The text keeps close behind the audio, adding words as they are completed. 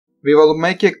We will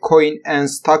make a coin and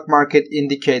stock market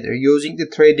indicator using the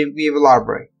Tradingview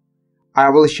library. I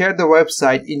will share the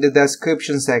website in the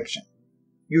description section.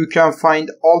 You can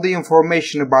find all the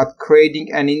information about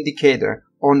creating an indicator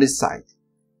on this site.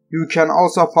 You can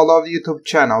also follow the YouTube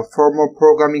channel for more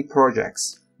programming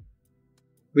projects.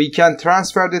 We can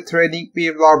transfer the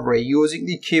Tradingview library using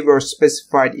the keywords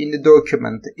specified in the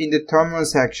document in the terminal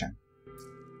section.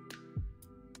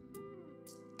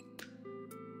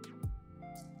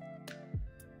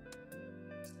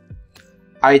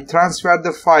 I transfer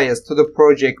the files to the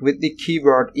project with the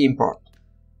keyword import.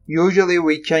 Usually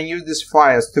we can use these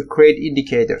files to create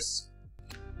indicators.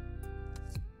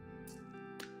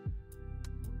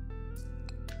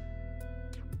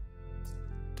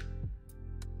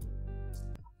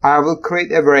 I will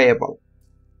create a variable.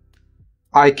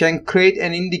 I can create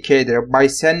an indicator by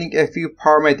sending a few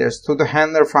parameters to the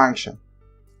handler function.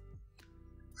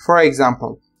 For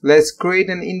example, let's create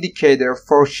an indicator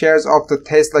for shares of the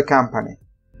Tesla company.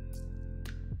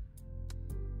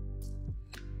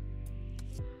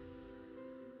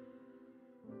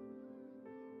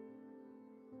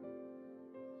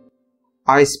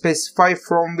 I specify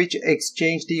from which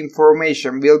exchange the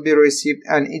information will be received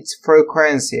and its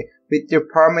frequency with the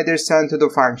parameters sent to the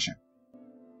function.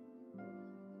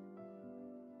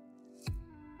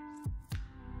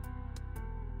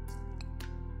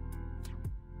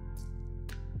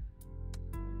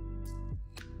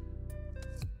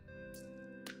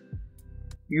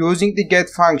 Using the get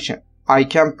function, I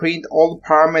can print all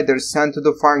parameters sent to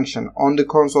the function on the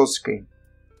console screen.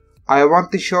 I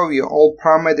want to show you all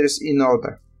parameters in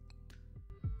order.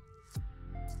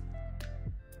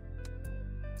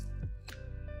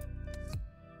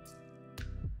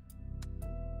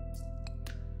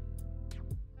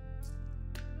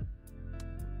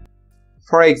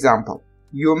 For example,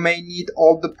 you may need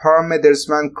all the parameters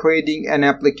when creating an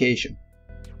application.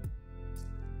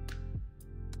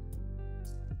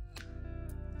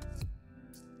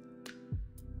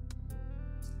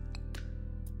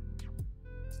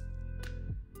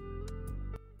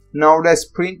 Now let's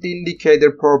print the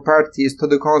indicator properties to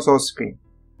the console screen.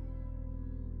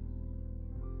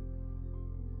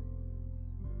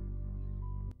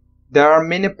 There are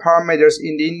many parameters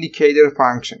in the indicator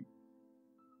function.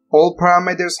 All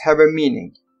parameters have a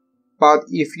meaning, but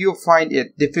if you find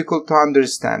it difficult to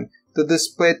understand the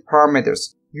displayed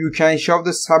parameters, you can show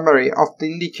the summary of the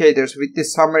indicators with the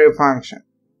summary function.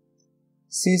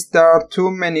 Since there are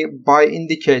too many by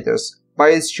indicators, by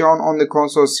is shown on the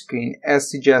console screen as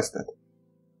suggested.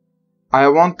 I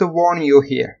want to warn you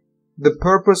here. The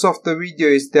purpose of the video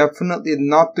is definitely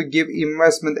not to give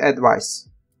investment advice.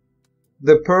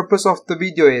 The purpose of the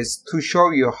video is to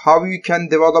show you how you can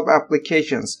develop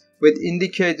applications with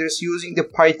indicators using the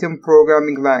Python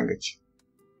programming language.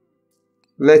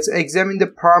 Let's examine the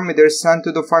parameters sent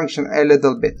to the function a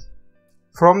little bit.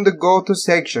 From the Go To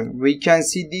section, we can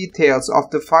see details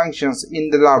of the functions in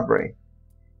the library.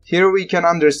 Here we can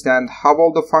understand how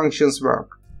all the functions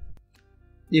work.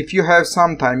 If you have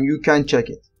some time, you can check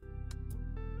it.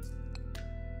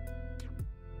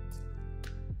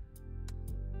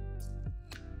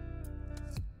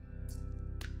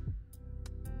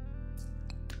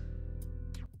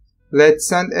 Let's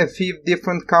send a few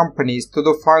different companies to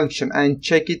the function and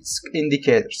check its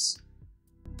indicators.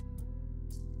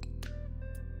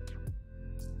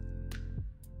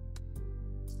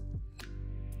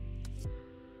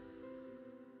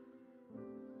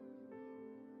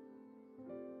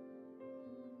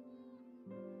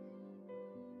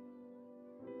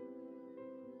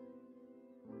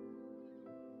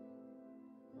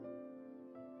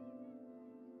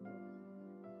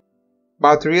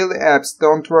 But really apps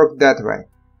don't work that way.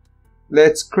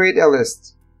 Let's create a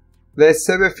list. Let's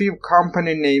add a few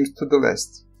company names to the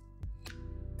list.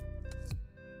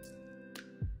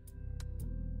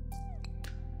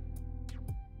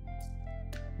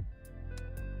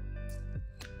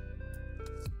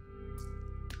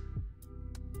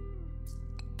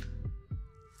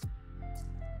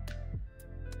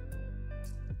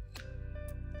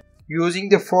 Using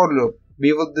the for loop,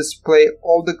 we will display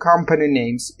all the company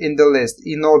names in the list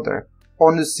in order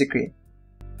on the screen.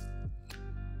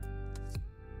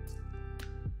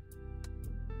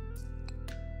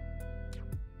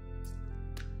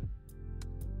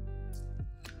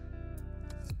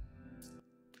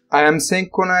 I am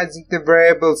synchronizing the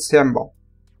variable symbol.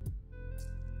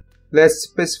 Let's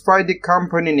specify the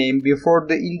company name before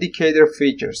the indicator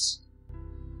features.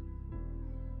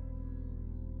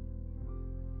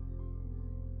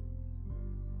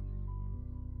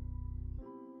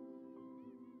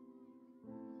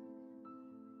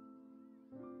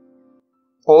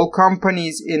 All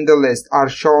companies in the list are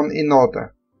shown in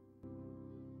order.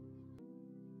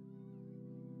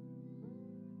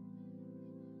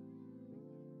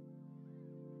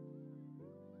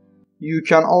 You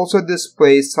can also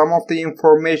display some of the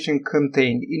information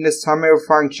contained in the summary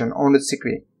function on the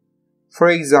screen. For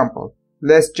example,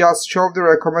 let's just show the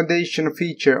recommendation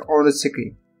feature on the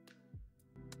screen.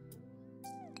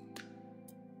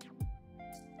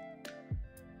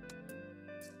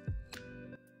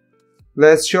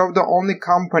 Let's show the only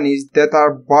companies that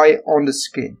are buy on the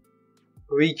screen.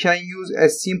 We can use a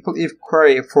simple if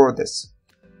query for this.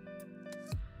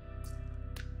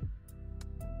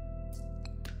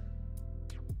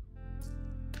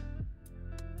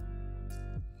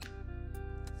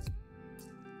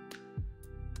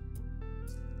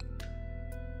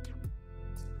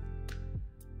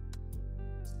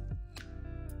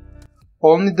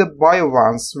 Only the buy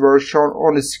ones were shown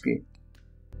on the screen.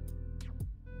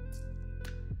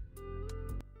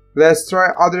 Let's try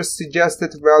other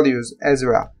suggested values as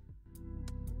well.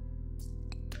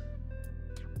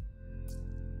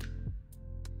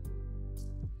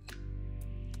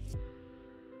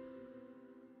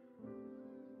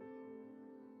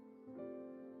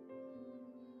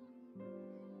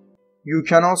 You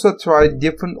can also try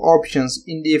different options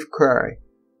in the if query.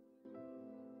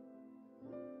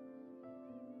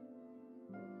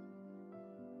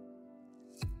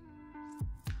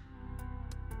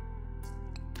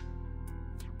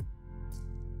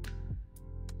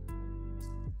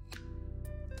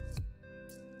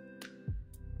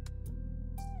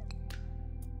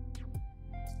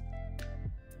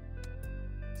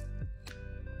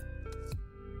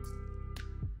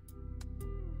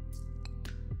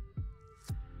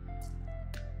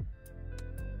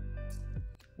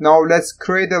 Now let's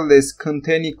create a list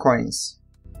containing coins.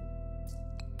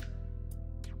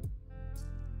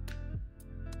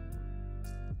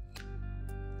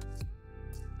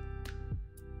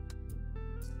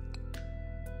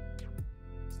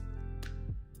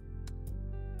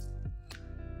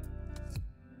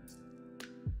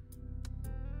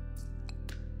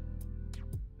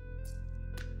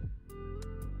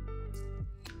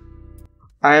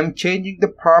 I am changing the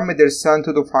parameters sent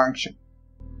to the function.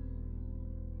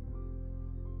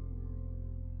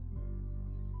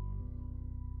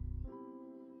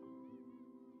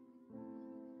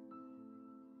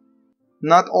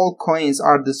 Not all coins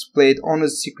are displayed on the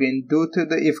screen due to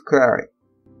the if query.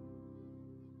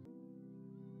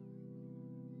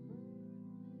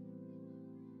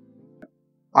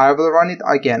 I will run it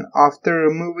again after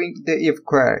removing the if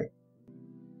query.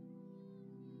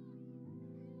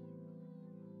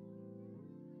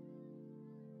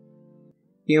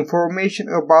 Information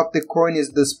about the coin is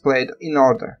displayed in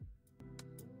order.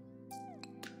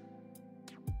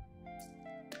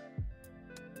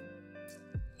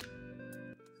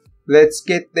 Let's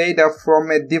get data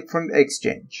from a different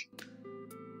exchange.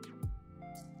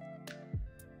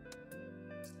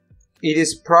 It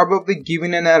is probably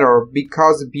giving an error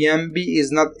because BNB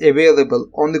is not available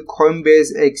on the Coinbase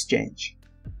exchange.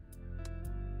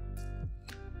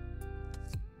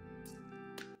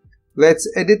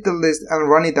 Let's edit the list and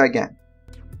run it again.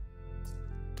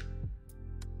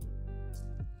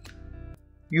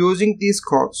 Using these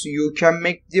codes, you can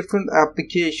make different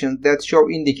applications that show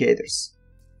indicators.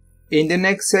 In the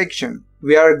next section,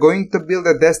 we are going to build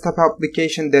a desktop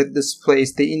application that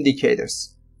displays the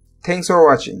indicators. Thanks for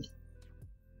watching.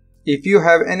 If you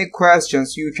have any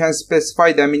questions, you can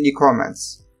specify them in the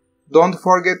comments. Don't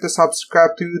forget to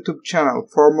subscribe to YouTube channel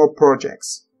for more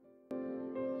projects.